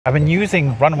I've been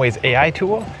using Runway's AI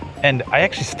tool, and I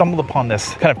actually stumbled upon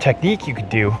this kind of technique you could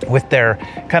do with their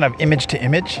kind of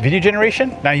image-to-image video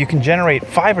generation. Now you can generate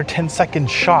 5 or 10-second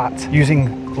shots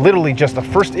using literally just the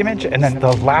first image and then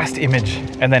the last image,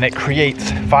 and then it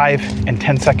creates 5 and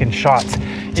 10-second shots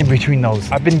in between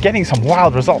those. I've been getting some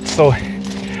wild results, so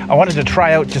I wanted to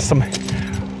try out just some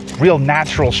real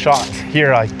natural shots.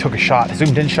 Here I took a shot, a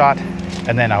zoomed in shot,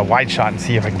 and then a wide shot, and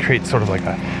see if I can create sort of like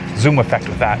a zoom effect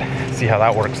with that, see how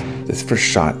that works. This first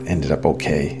shot ended up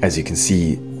okay. As you can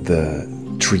see, the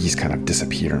trees kind of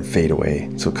disappear and fade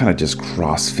away. So it kind of just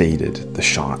cross-faded the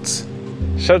shots.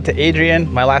 Shout out to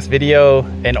Adrian. My last video,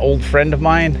 an old friend of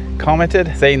mine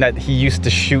commented saying that he used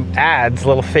to shoot ads,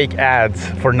 little fake ads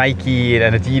for Nike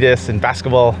and Adidas and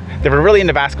basketball. They were really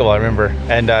into basketball, I remember,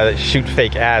 and shoot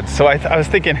fake ads. So I was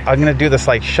thinking, I'm gonna do this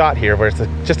like shot here where it's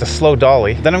just a slow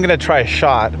dolly. Then I'm gonna try a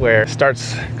shot where it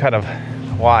starts kind of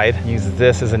wide, use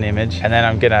this as an image, and then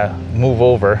I'm gonna move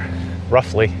over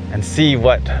roughly and see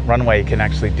what Runway can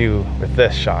actually do with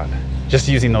this shot, just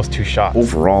using those two shots.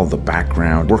 Overall, the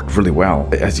background worked really well.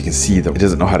 As you can see, it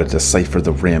doesn't know how to decipher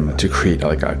the rim to create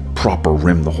like a proper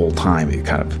rim the whole time. It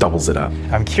kind of doubles it up.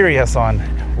 I'm curious on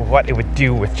what it would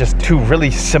do with just two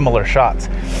really similar shots.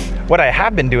 What I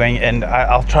have been doing, and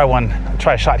I'll try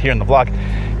a shot here in the vlog,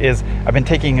 is I've been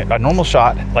taking a normal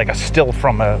shot, like a still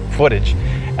from a footage,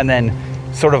 and then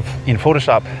sort of in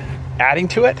Photoshop adding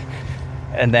to it,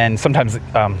 and then sometimes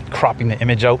cropping the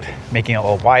image out, making it a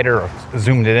little wider or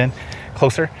zoomed it in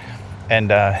closer, and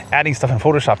adding stuff in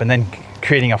Photoshop, and then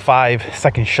creating a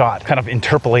 5-second shot, kind of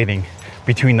interpolating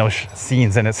between those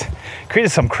scenes, and it's created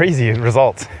some crazy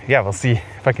results. Yeah, we'll see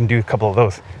if I can do a couple of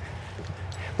those.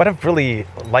 What I've really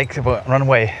liked about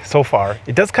Runway so far,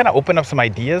 it does kind of open up some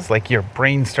ideas, like your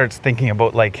brain starts thinking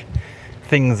about like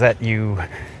things that you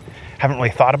haven't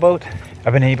really thought about.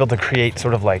 I've been able to create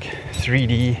sort of like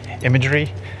 3D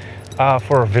imagery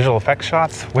for visual effects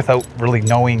shots without really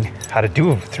knowing how to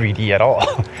do 3D at all.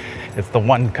 It's the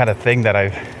one kind of thing that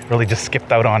I've really just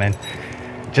skipped out on and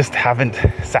just haven't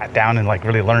sat down and like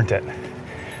really learned it.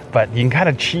 But you can kind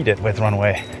of cheat it with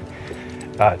Runway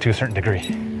to a certain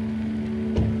degree.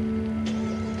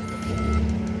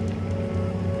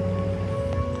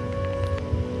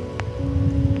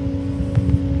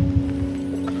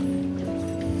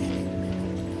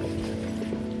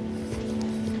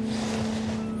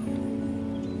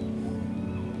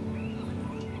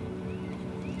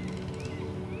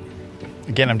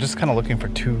 Again, I'm just kind of looking for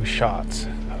two shots,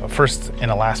 first in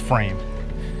a last frame,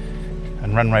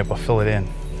 and Runway will fill it in.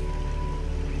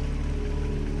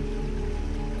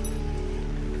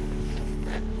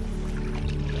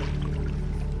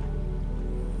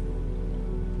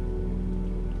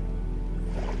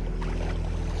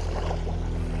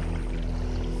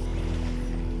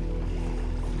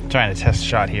 Trying to test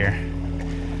shot here.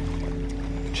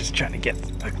 Just trying to get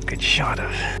a good shot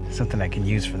of something I can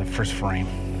use for the first frame.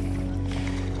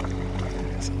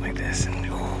 Something like this. And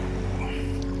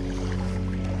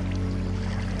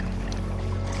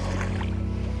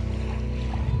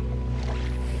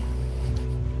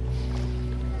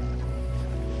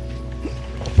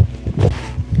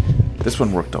this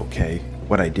one worked okay.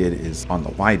 What I did is on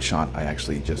the wide shot, I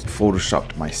actually just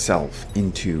photoshopped myself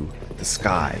into the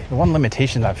sky. the one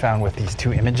limitation I've found with these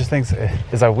two images things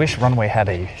is I wish Runway had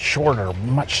a shorter,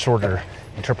 much shorter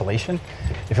interpolation.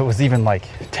 If it was even like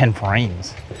 10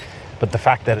 frames. But the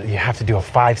fact that you have to do a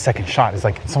 5-second shot is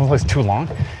like sometimes too long.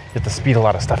 You have to speed a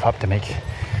lot of stuff up to make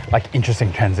like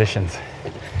interesting transitions.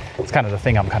 It's kind of the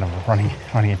thing I'm kind of running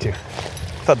into. I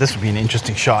thought this would be an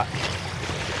interesting shot.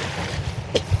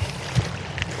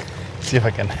 See if I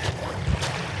can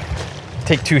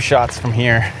take two shots from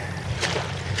here.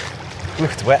 Ooh,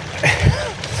 it's wet.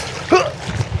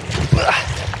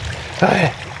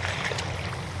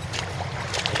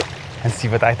 And see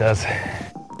what that does.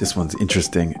 This one's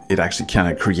interesting. It actually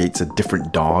kind of creates a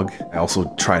different dog. I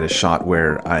also tried a shot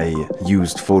where I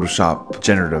used Photoshop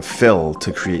generative fill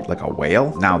to create like a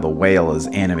whale. Now the whale is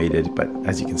animated, but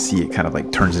as you can see, it kind of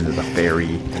like turns into the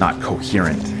fairy, not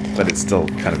coherent, but it's still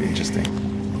kind of interesting.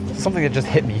 Something that just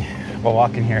hit me while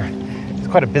walking here. It's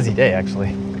quite a busy day, actually.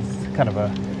 It's kind of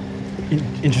a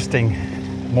interesting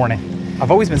morning. I've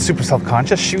always been super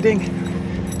self-conscious shooting,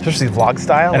 especially vlog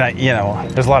style. And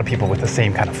there's a lot of people with the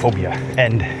same kind of phobia.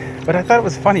 But I thought it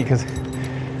was funny because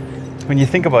when you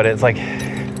think about it, it's like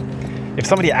if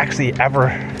somebody actually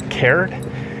ever cared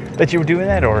that you were doing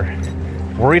it or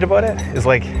worried about it, is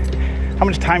like how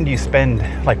much time do you spend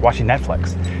like watching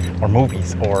Netflix or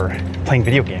movies or playing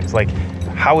video games? Like,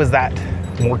 how is that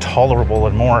more tolerable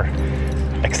and more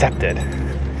accepted?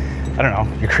 I don't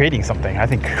know, you're creating something. I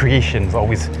think creation is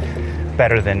always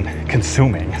better than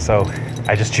consuming. So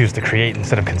I just choose to create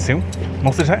instead of consume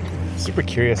most of the time. Super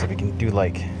curious if we can do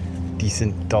like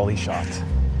decent dolly shots.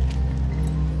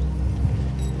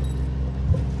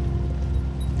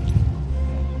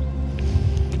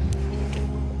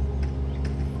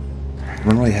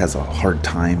 Runway has a hard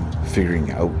time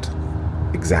figuring out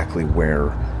exactly where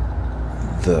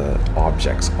the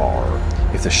objects are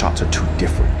if the shots are too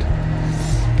different.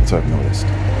 That's what I've noticed.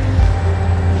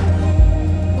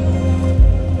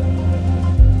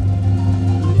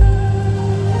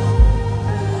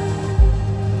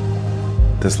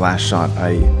 This last shot,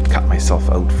 I cut myself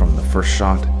out from the first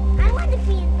shot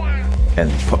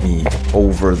and put me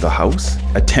over the house,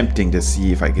 attempting to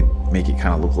see if I could make it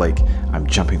kind of look like I'm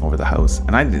jumping over the house.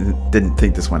 And I didn't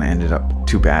think this one ended up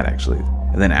too bad, actually.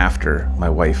 And then after, my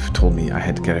wife told me I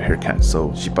had to get a haircut,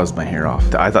 so she buzzed my hair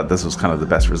off. I thought this was kind of the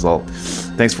best result.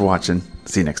 Thanks for watching.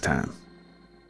 See you next time.